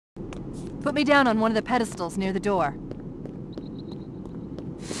Put me down on one of the pedestals near the door.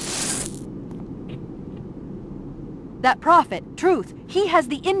 That prophet, Truth, he has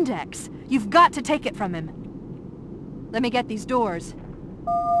the index. You've got to take it from him. Let me get these doors.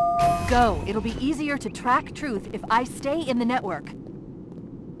 Go. It'll be easier to track Truth if I stay in the network.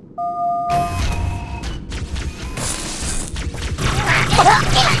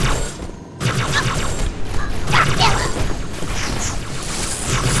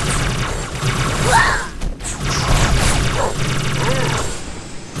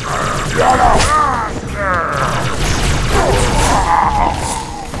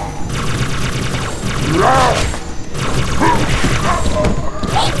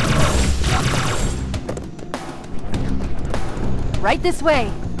 Right this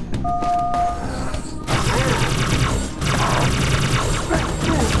way.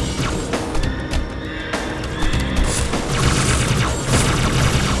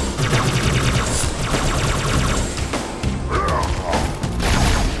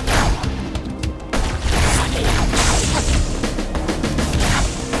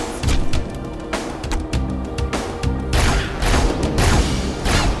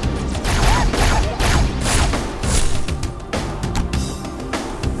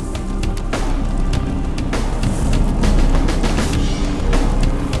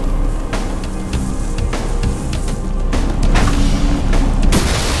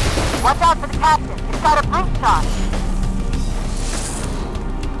 Watch out for the captain. He's got a brute shot.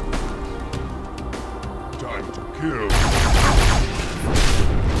 Time to kill.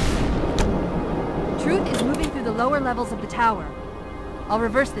 Truth is moving through the lower levels of the tower. I'll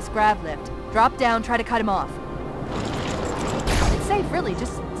reverse this grav lift. Drop down, try to cut him off. It's safe, really.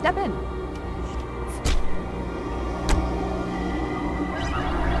 Just step in.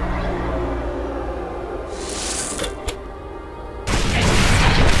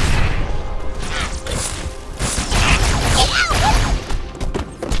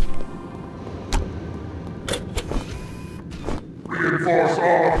 Reinforce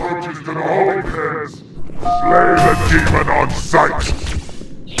all approaches to the holding pens. Slay the demon on sight.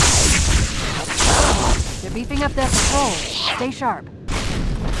 They're beefing up their patrol. Stay sharp.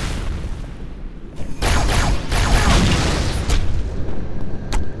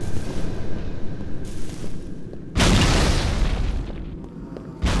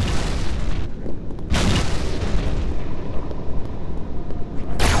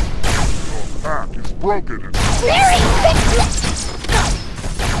 Your pack is broken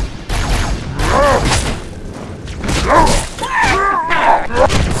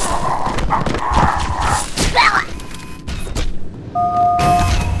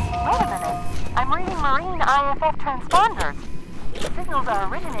and Marine IFF transponders. The signals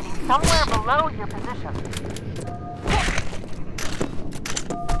are originating somewhere below your position.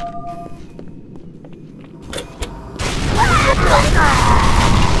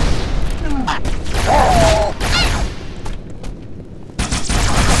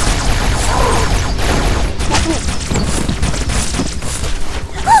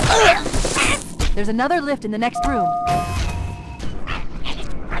 There's another lift in the next room.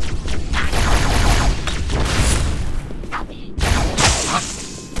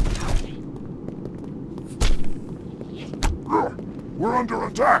 we're under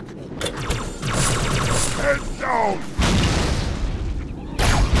attack! Head down!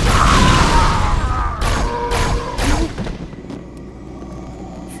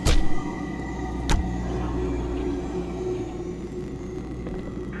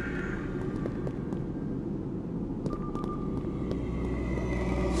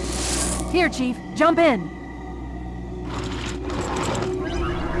 Here, Chief. Jump in.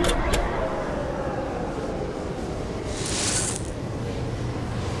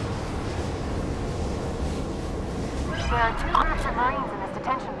 There are 2 Cruiser Marines in this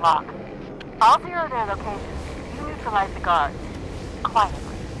detention block. I'll zero their locations. You neutralize the guards. Quietly.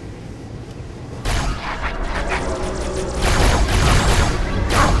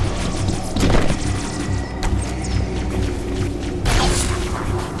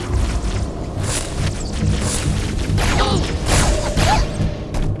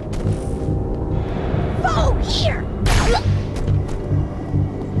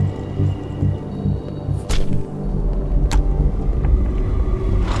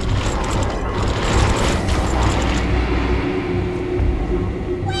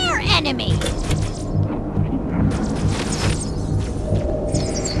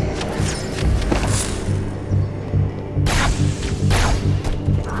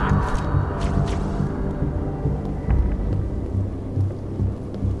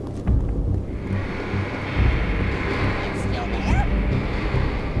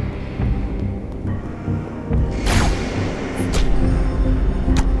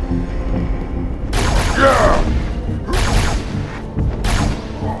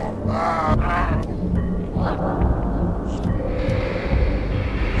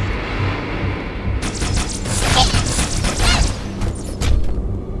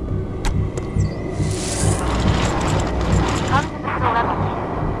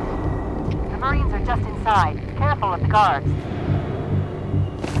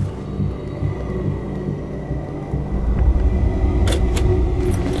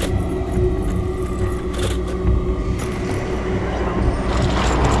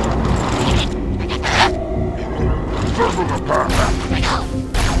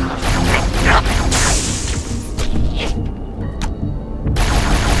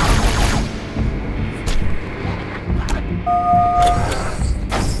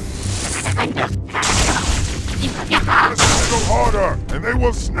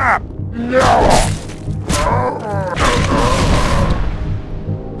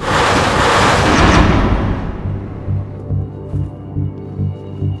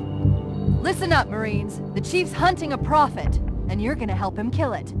 Listen up, Marines. The Chief's hunting a prophet, and you're gonna help him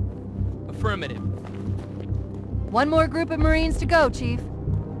kill it. Affirmative. One more group of Marines to go, Chief.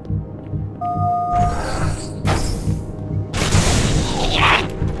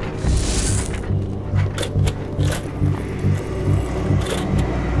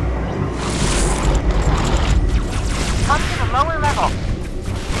 Come to the lower level.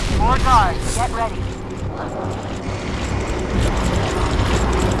 More guards, get ready.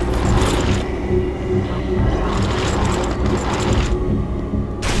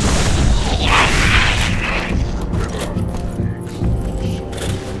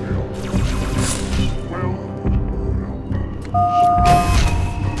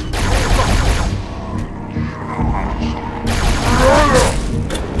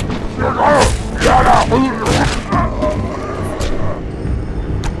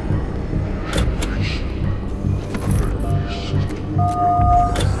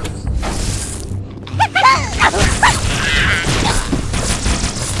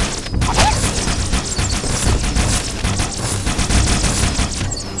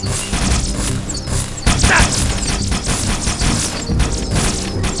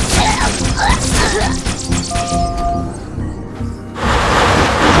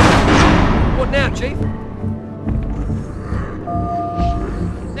 What now, Chief?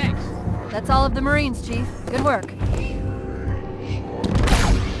 Thanks. That's all of the Marines, Chief. Good work.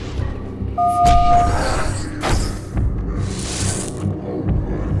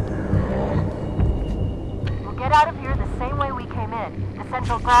 We'll get out of here the same way we came in. The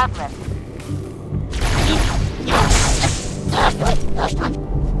central grav lift.